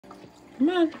Come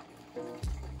on.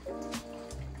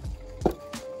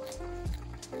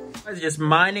 I was just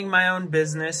minding my own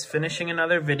business, finishing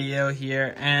another video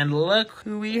here, and look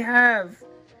who we have.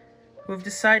 Who have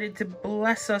decided to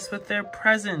bless us with their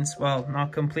presence. Well,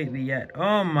 not completely yet.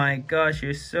 Oh my gosh,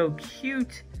 you're so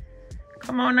cute.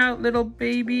 Come on out, little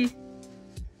baby.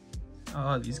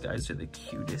 Oh, these guys are the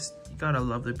cutest. You gotta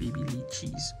love the baby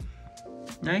leachies.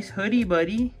 Nice hoodie,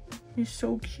 buddy. You're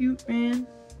so cute, man.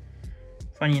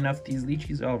 Funny enough, these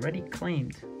leachies are already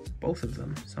claimed. Both of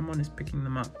them. Someone is picking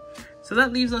them up. So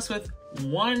that leaves us with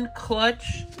one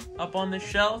clutch up on the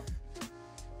shelf,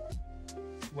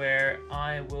 where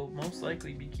I will most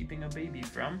likely be keeping a baby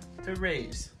from to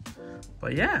raise.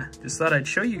 But yeah, just thought I'd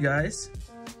show you guys.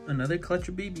 Another clutch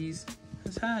of babies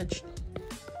has hatched.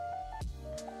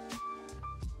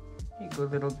 Here you go,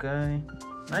 little guy.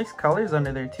 Nice colors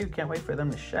under there too. Can't wait for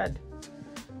them to shed.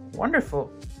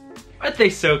 Wonderful. Aren't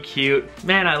they so cute?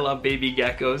 Man, I love baby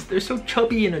geckos. They're so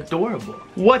chubby and adorable.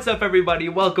 What's up, everybody?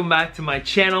 Welcome back to my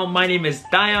channel. My name is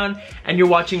Dion, and you're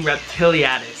watching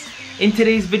Reptiliatus. In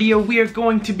today's video, we are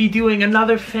going to be doing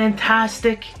another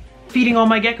fantastic feeding all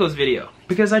my geckos video,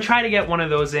 because I try to get one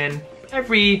of those in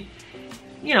every,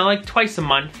 like twice a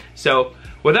month. So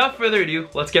without further ado,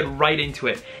 let's get right into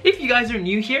it. If you guys are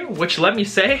new here, which let me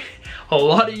say, a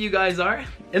lot of you guys are,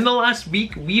 in the last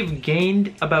week, we've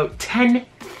gained about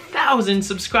 10,000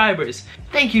 subscribers.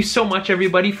 Thank you so much,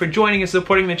 everybody, for joining and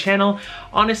supporting the channel.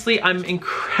 Honestly, I'm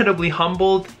incredibly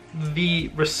humbled. The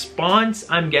response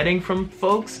I'm getting from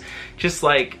folks, just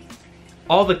like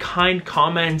all the kind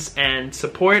comments and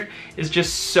support, is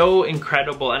just so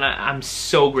incredible, and I'm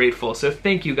so grateful. So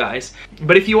thank you guys.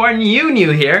 But if you are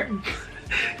new here,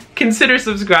 consider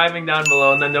subscribing down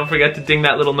below, and then don't forget to ding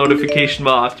that little notification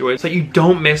bell afterwards so that you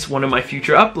don't miss one of my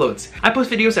future uploads. I post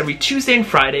videos every Tuesday and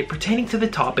Friday pertaining to the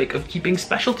topic of keeping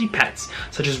specialty pets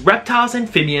such as reptiles,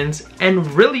 amphibians, and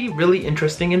really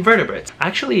interesting invertebrates.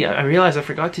 Actually, I realized I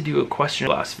forgot to do a question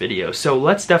last video, so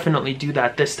let's definitely do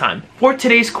that this time. For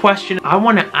today's question, I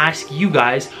want to ask you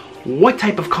guys, what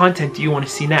type of content do you want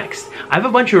to see next? I have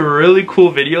a bunch of really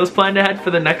cool videos planned ahead for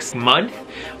the next month,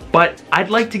 but I'd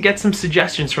like to get some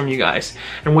suggestions from you guys.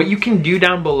 And what you can do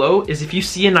down below is, if you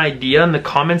see an idea in the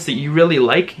comments that you really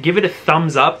like, give it a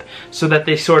thumbs up so that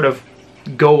they sort of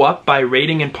go up by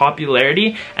rating and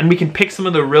popularity, and we can pick some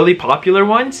of the really popular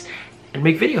ones and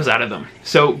make videos out of them.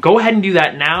 So go ahead and do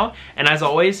that now, and as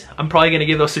always, I'm probably gonna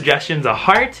give those suggestions a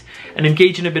heart and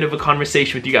engage in a bit of a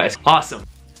conversation with you guys. Awesome.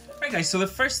 Alright guys, so the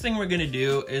first thing we're gonna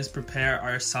do is prepare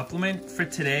our supplement for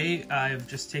today. I've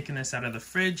just taken this out of the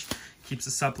fridge. Keeps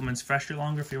the supplements fresher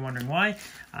longer, if you're wondering why.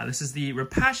 This is the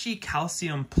Repashy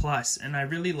Calcium Plus, and I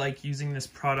really like using this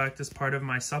product as part of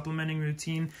my supplementing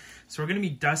routine. So we're gonna be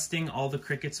dusting all the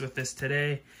crickets with this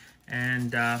today,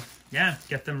 and yeah,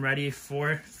 get them ready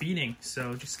for feeding.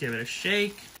 So just give it a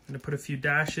shake. I'm gonna put a few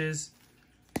dashes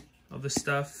of the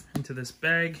stuff into this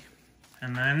bag,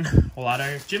 and then we'll add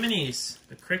our Jiminis,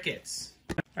 the crickets.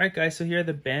 Alright guys, so here are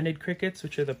the banded crickets,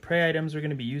 which are the prey items we're going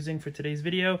to be using for today's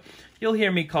video. You'll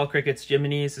hear me call crickets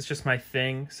Jiminis, it's just my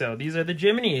thing. So these are the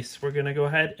Jiminis. We're going to go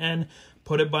ahead and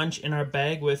put a bunch in our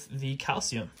bag with the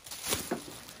calcium.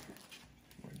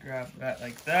 We'll grab that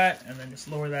like that, and then just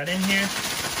lower that in here.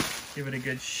 Give it a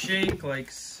good shake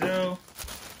like so.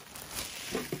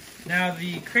 Now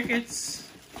the crickets,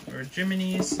 or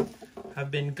Jiminis, have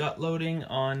been gut loading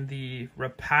on the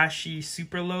Repashy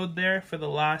Superload there for the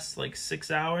last like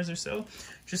 6 hours or so,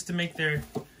 just to make their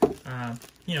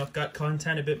gut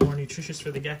content a bit more nutritious for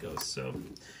the geckos. So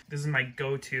this is my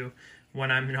go-to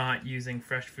when I'm not using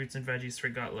fresh fruits and veggies for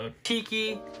gut load.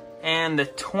 Tiki and the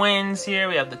twins here,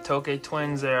 we have the Tokay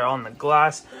twins there on the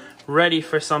glass, ready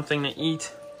for something to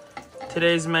eat.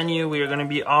 Today's menu, we are going to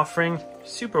be offering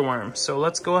superworms. So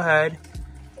let's go ahead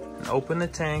and open the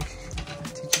tank.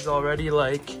 He's already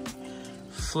like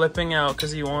flipping out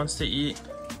because he wants to eat.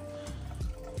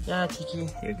 Yeah, Tiki,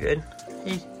 you're good.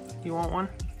 Hey, you want one?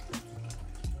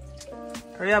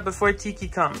 Hurry up before Tiki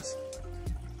comes.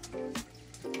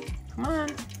 Come on.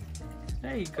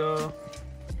 There you go.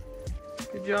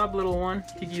 Good job, little one.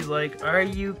 Tiki's like, are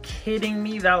you kidding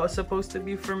me? That was supposed to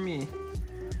be for me.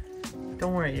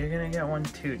 Don't worry, you're gonna get one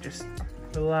too. Just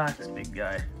relax, big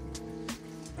guy.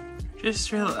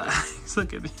 Just relax.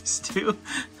 Look at these two.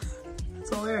 It's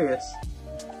hilarious.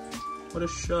 What a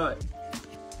shot.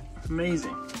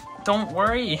 Amazing. Don't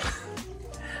worry.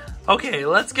 Okay,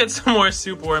 let's get some more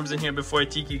soup worms in here before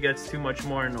Tiki gets too much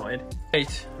more annoyed.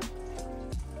 Wait.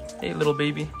 Hey, little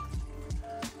baby.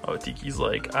 Oh, Tiki's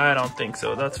like, I don't think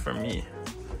so. That's for me.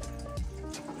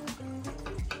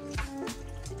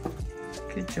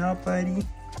 Good job, buddy.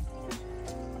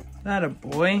 That a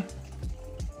boy.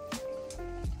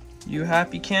 You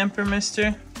happy camper,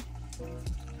 mister?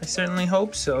 I certainly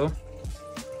hope so. All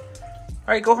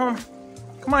right, go home.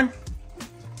 Come on.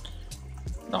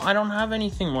 No, I don't have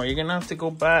anything more. You're gonna have to go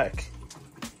back.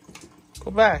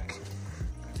 Go back.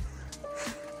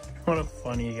 What a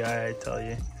funny guy, I tell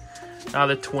you. Now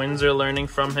the twins are learning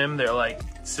from him. They're like,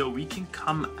 so we can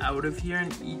come out of here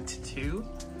and eat too?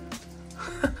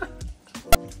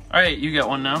 All right, you get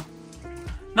one now.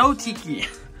 No, Tiki.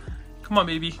 Come on,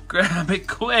 baby. Grab it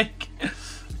quick.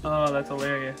 Oh, that's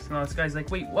hilarious. Now this guy's like,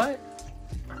 wait, what?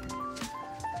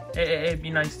 Hey, be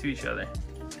nice to each other.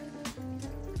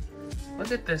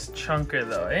 Look at this chunker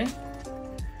though, eh?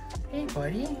 Hey,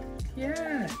 buddy.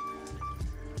 Yeah.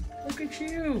 Look at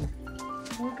you.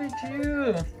 Look at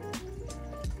you.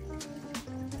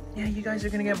 Yeah, you guys are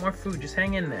gonna get more food. Just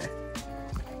hang in there.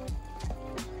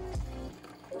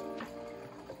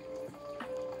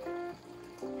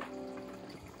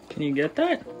 Can you get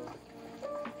that?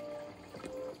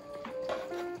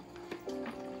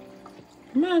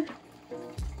 Come on.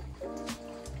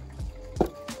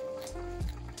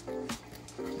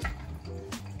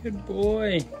 Good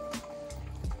boy.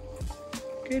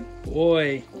 Good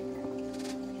boy.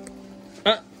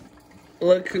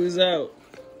 Look who's out.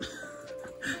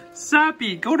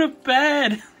 Sappy, go to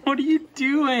bed. What are you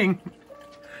doing?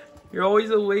 You're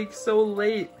always awake so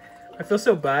late. I feel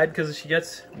so bad because she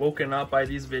gets woken up by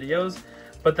these videos,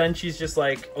 but then she's just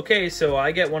like, okay, so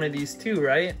I get one of these too,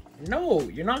 right? No,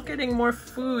 you're not getting more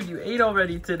food. You ate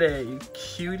already today, you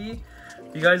cutie.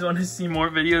 If you guys want to see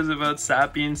more videos about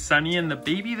Sappy and Sunny and the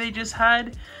baby they just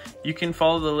had, you can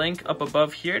follow the link up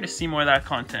above here to see more of that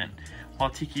content. While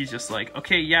Tiki's just like,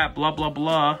 okay, yeah, blah, blah,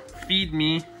 blah, feed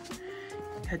me.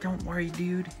 Yeah, don't worry,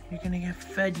 dude. You're gonna get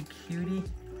fed, you cutie.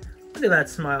 Look at that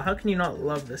smile. How can you not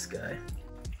love this guy?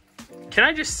 Can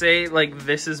I just say, like,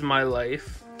 this is my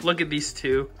life? Look at these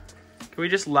two. Can we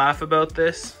just laugh about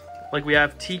this? Like, we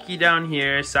have Tiki down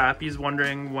here. Sappy's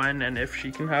wondering when and if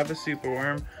she can have a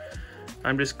superworm.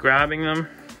 I'm just grabbing them.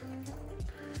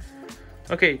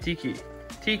 Okay, Tiki.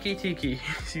 Tiki, Tiki.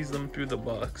 Sees them through the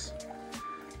box.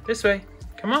 This way.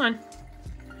 Come on.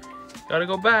 Gotta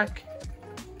go back.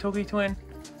 Tokay twin.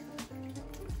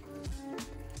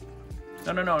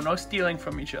 No. No stealing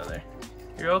from each other.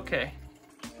 You're okay.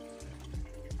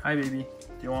 Hi, baby. Do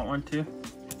you want one too?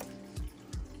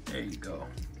 There you go.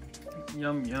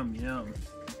 Yum, yum, yum.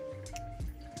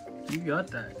 You got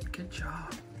that. Good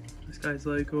job. This guy's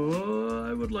like, oh,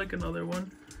 I would like another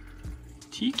one.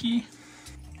 Tiki.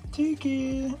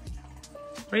 Tiki.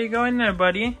 Where you going there,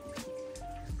 buddy?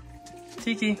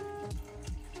 Tiki.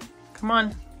 Come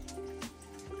on.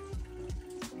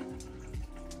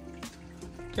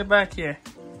 Get back here.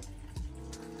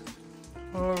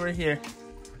 Over here.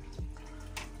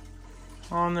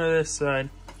 On to this side.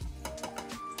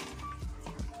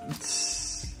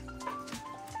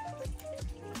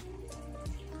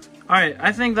 Alright,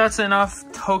 I think that's enough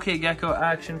Tokay gecko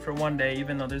action for one day,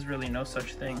 even though there's really no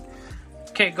such thing.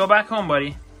 Okay, go back home,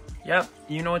 buddy. Yep,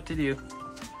 you know what to do.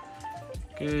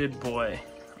 Good boy.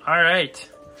 Alright,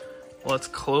 let's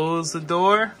close the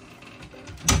door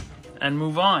and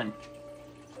move on.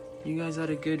 You guys had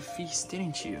a good feast,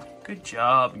 didn't you? Good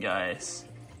job, guys.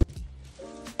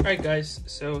 Alright guys,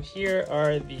 so here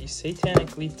are the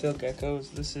Satanic leaf-tailed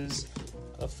geckos. This is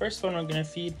the first one I'm going to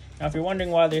feed. Now if you're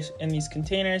wondering why they're in these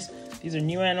containers, these are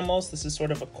new animals. This is sort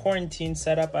of a quarantine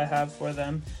setup I have for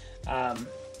them.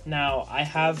 Now I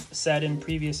have said in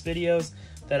previous videos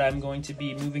that I'm going to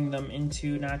be moving them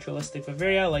into naturalistic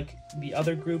vivaria like the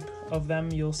other group of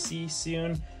them you'll see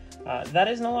soon. That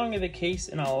is no longer the case,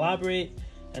 and I'll elaborate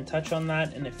and touch on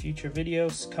that in the future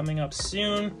videos coming up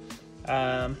soon.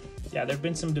 Yeah, there have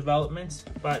been some developments,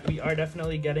 but we are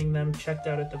definitely getting them checked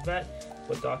out at the vet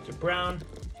with Dr. Brown.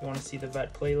 If you want to see the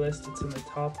vet playlist, it's in the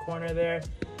top corner there,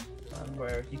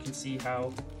 where you can see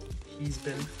how he's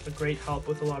been a great help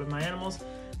with a lot of my animals.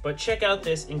 But check out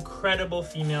this incredible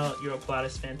female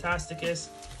Uroplatus phantasticus,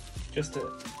 just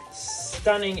a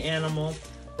stunning animal.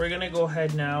 We're gonna go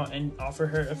ahead now and offer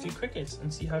her a few crickets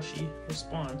and see how she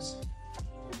responds.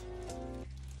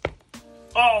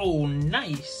 Oh,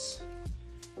 nice!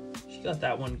 She got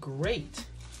that one great.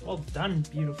 Well done,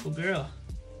 beautiful girl.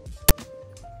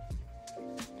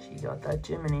 She got that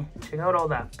Jiminy. Check out all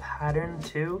that pattern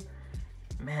too.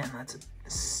 Man, that's a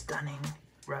stunning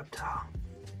reptile.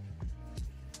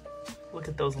 Look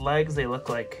at those legs. They look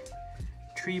like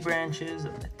tree branches,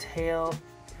 and the tail.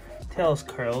 Tail's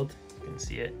curled. You can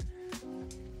see it.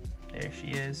 There she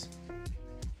is.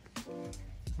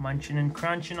 Munching and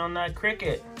crunching on that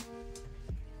cricket.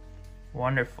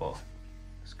 Wonderful.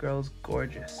 This girl's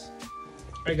gorgeous.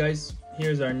 Alright guys,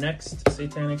 here's our next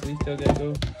Satanic leaf-tailed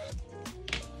gecko.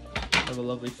 Have a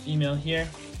lovely female here.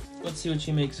 Let's see what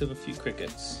she makes of a few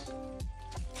crickets.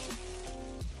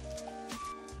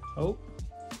 Oh.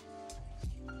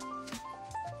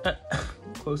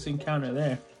 Close encounter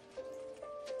there.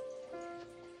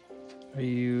 Are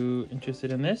you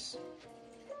interested in this?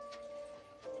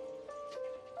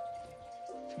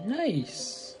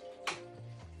 Nice.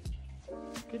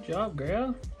 Good job,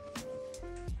 girl.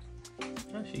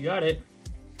 Oh, she got it.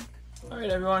 All right,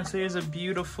 everyone, so here's a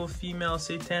beautiful female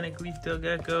Satanic leaf-tailed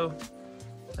gecko.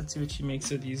 Let's see what she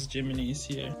makes of these Jiminis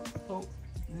here. Oh,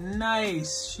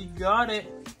 nice, she got it.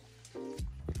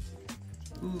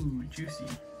 Ooh, juicy.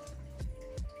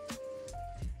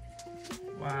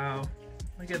 Wow,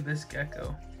 look at this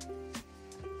gecko.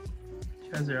 She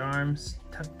has her arms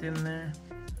tucked in there,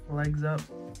 legs up.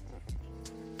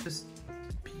 Just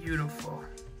beautiful.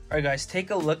 All right, guys,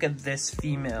 take a look at this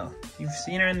female. You've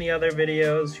seen her in the other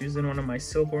videos. She was in one of my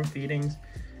silkworm feedings,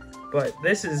 but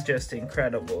this is just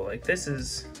incredible. Like, this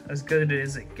is as good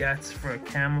as it gets for a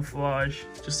camouflage.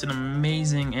 Just an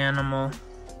amazing animal.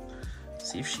 Let's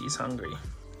see if she's hungry.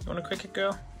 You want a cricket,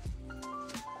 girl?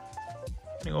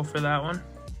 Gonna go for that one.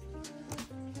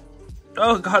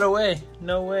 Oh, it got away.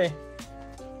 No way.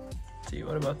 Let's see,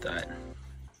 what about that?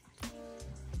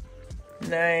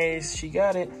 Nice, she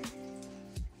got it.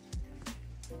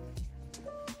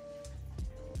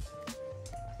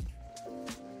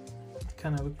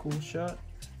 Kind of a cool shot.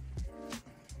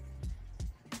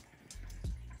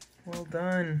 Well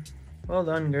done. Well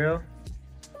done, girl.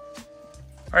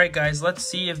 Alright, guys, let's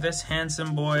see if this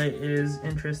handsome boy is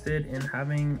interested in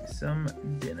having some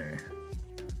dinner.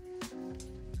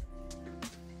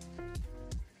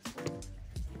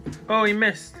 Oh, he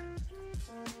missed.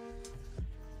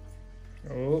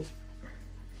 Oh,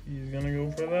 he's gonna go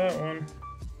for that one.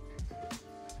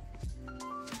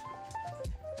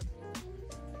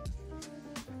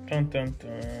 Dun dun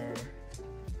dun.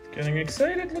 Getting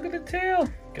excited, look at the tail.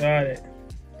 Got it.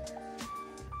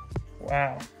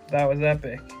 Wow, that was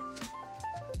epic.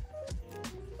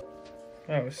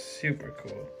 That was super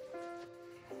cool.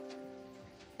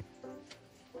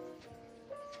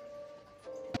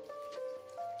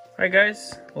 Alright,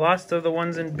 guys, last of the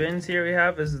ones in bins here we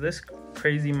have is this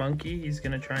crazy monkey. He's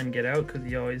gonna try and get out because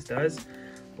he always does.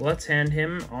 Let's hand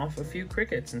him off a few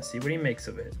crickets and see what he makes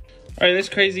of it. Alright, this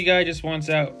crazy guy just wants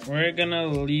out. We're gonna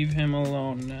leave him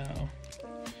alone now.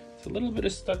 It's a little bit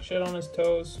of stuck shut on his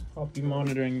toes. I'll be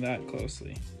monitoring that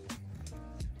closely.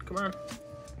 Come on.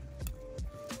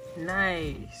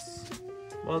 Nice.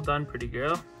 Well done, pretty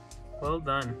girl. Well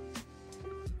done.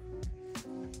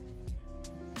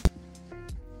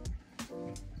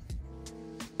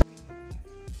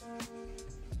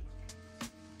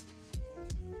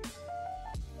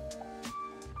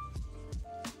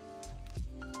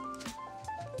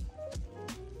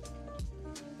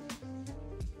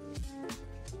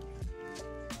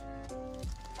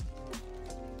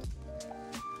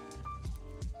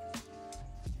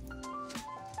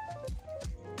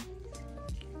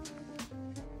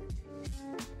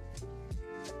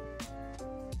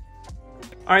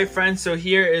 Alright, friends, so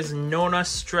here is Nona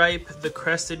Stripe, the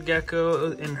crested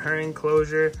gecko in her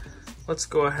enclosure. Let's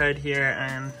go ahead here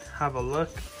and have a look.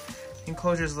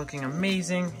 Enclosure is looking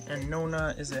amazing, and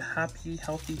Nona is a happy,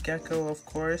 healthy gecko, of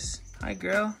course. Hi,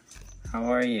 girl. How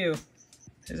are you?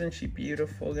 Isn't she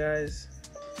beautiful, guys?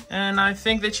 And I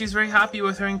think that she's very happy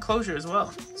with her enclosure as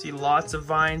well. See lots of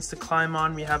vines to climb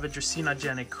on. We have a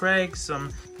Dracaenogenic crag,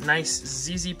 some nice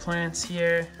ZZ plants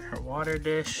here, her water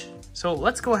dish. So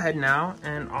let's go ahead now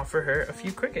and offer her a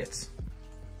few crickets.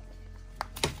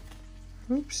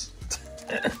 Oops.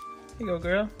 Here you go,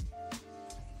 girl.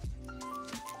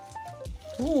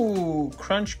 Ooh,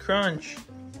 crunch, crunch.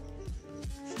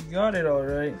 She got it all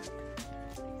right.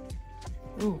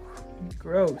 Ooh,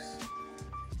 gross.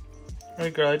 Hey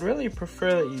girl, I'd really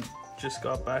prefer that you just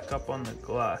got back up on the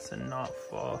glass and not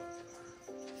fall.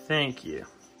 Thank you.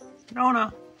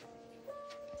 Nona.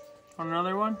 Want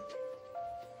another one?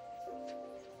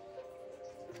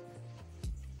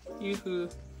 Yoo-hoo.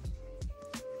 Would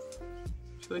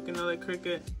you like another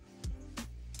cricket?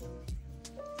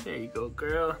 There you go,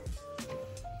 girl.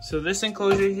 So this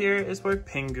enclosure here is where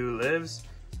Pingu lives.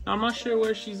 Now, I'm not sure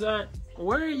where she's at.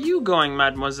 Where are you going,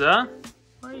 mademoiselle?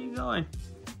 Where are you going?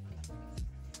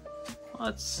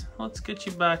 Let's get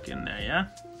you back in there, yeah?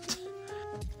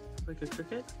 Like a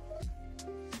cricket?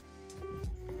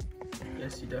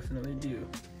 Yes, you definitely do.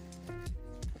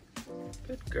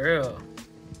 Good girl.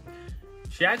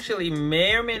 She actually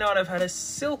may or may not have had a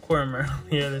silkworm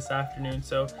earlier this afternoon,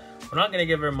 so we're not gonna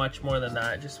give her much more than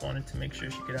that. I just wanted to make sure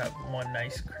she could have one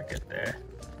nice cricket there.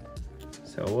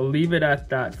 So we'll leave it at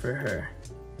that for her.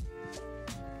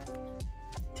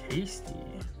 Tasty.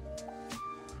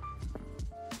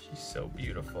 She's so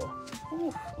beautiful.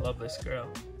 Ooh, love this girl.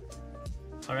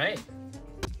 All right.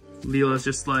 Leela's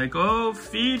just like, oh,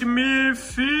 feed me,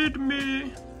 feed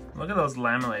me. Look at those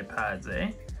lamellae pads,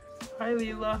 eh? Hi,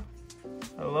 Leela.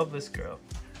 I love this girl.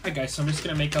 Alright guys, so I'm just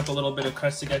gonna make up a little bit of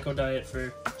Crested gecko diet for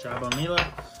Jabba and Leela.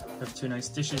 We have two nice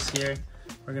dishes here.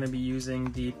 We're gonna be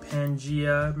using the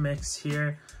Pangea mix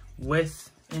here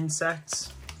with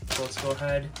insects. So let's go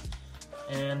ahead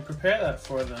and prepare that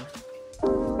for them.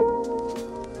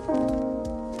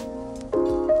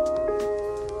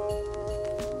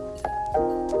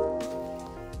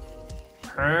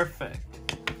 Perfect.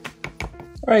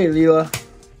 Alright, Leela,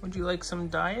 would you like some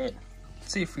diet?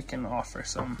 Let's see if we can offer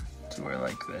some to her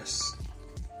like this.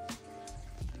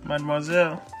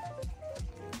 Mademoiselle,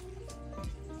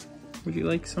 would you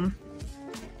like some?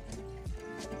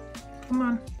 Come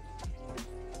on.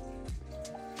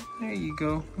 There you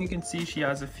go. You can see she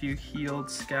has a few healed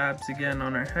scabs again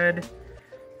on her head.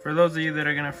 For those of you that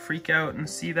are gonna freak out and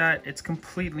see that, it's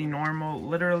completely normal.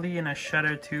 Literally in a shed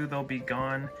or two, they'll be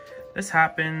gone. This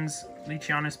happens.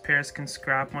 Leachianus pairs can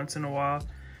scrap once in a while.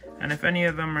 And if any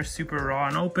of them are super raw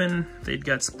and open, they'd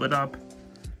get split up.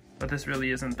 But this really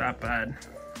isn't that bad.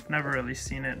 Never really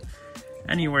seen it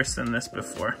any worse than this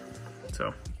before.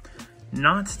 So,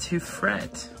 not to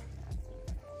fret.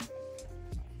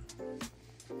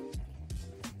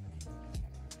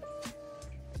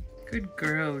 Good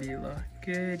girl, Leela.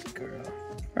 Good girl.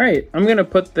 Alright, I'm gonna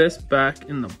put this back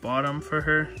in the bottom for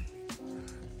her.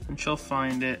 And she'll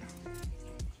find it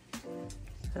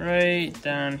right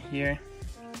down here.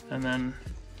 And then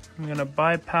I'm gonna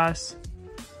bypass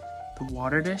the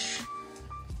water dish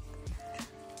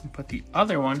and put the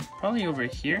other one probably over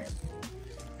here.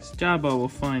 This Jabba will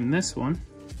find this one.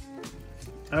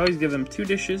 I always give them two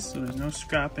dishes so there's no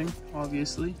scrapping,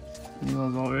 obviously.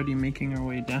 Leela's already making her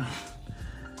way down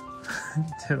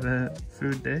to the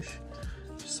food dish.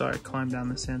 Just saw her climb down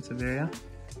the Sansevieria.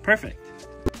 Perfect.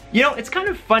 You know, it's kind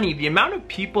of funny, the amount of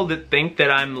people that think that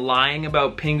I'm lying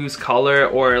about Pingu's color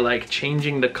or like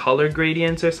changing the color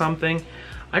gradients or something.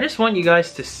 I just want you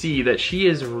guys to see that she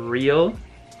is real.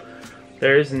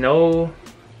 There's no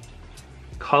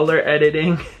color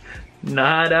editing,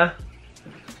 nada.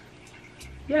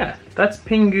 Yeah, that's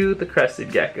Pingu the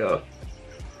Crested Gecko.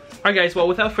 Alright guys, well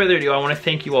without further ado, I want to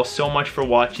thank you all so much for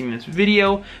watching this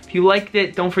video. If you liked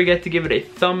it, don't forget to give it a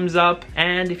thumbs up.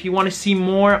 And if you want to see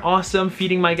more awesome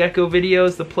Feeding My Gecko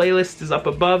videos, the playlist is up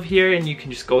above here and you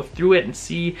can just go through it and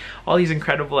see all these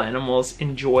incredible animals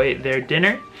enjoy their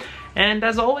dinner. And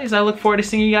as always, I look forward to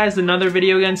seeing you guys in another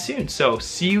video again soon. So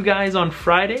see you guys on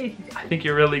Friday. I think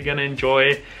you're really going to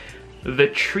enjoy the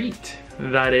treat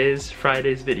that is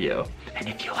Friday's video. And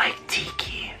if you like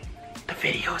Tiki, the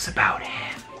video's about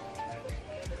him.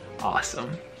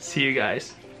 Awesome. See you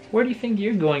guys. Where do you think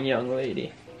you're going, young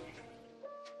lady?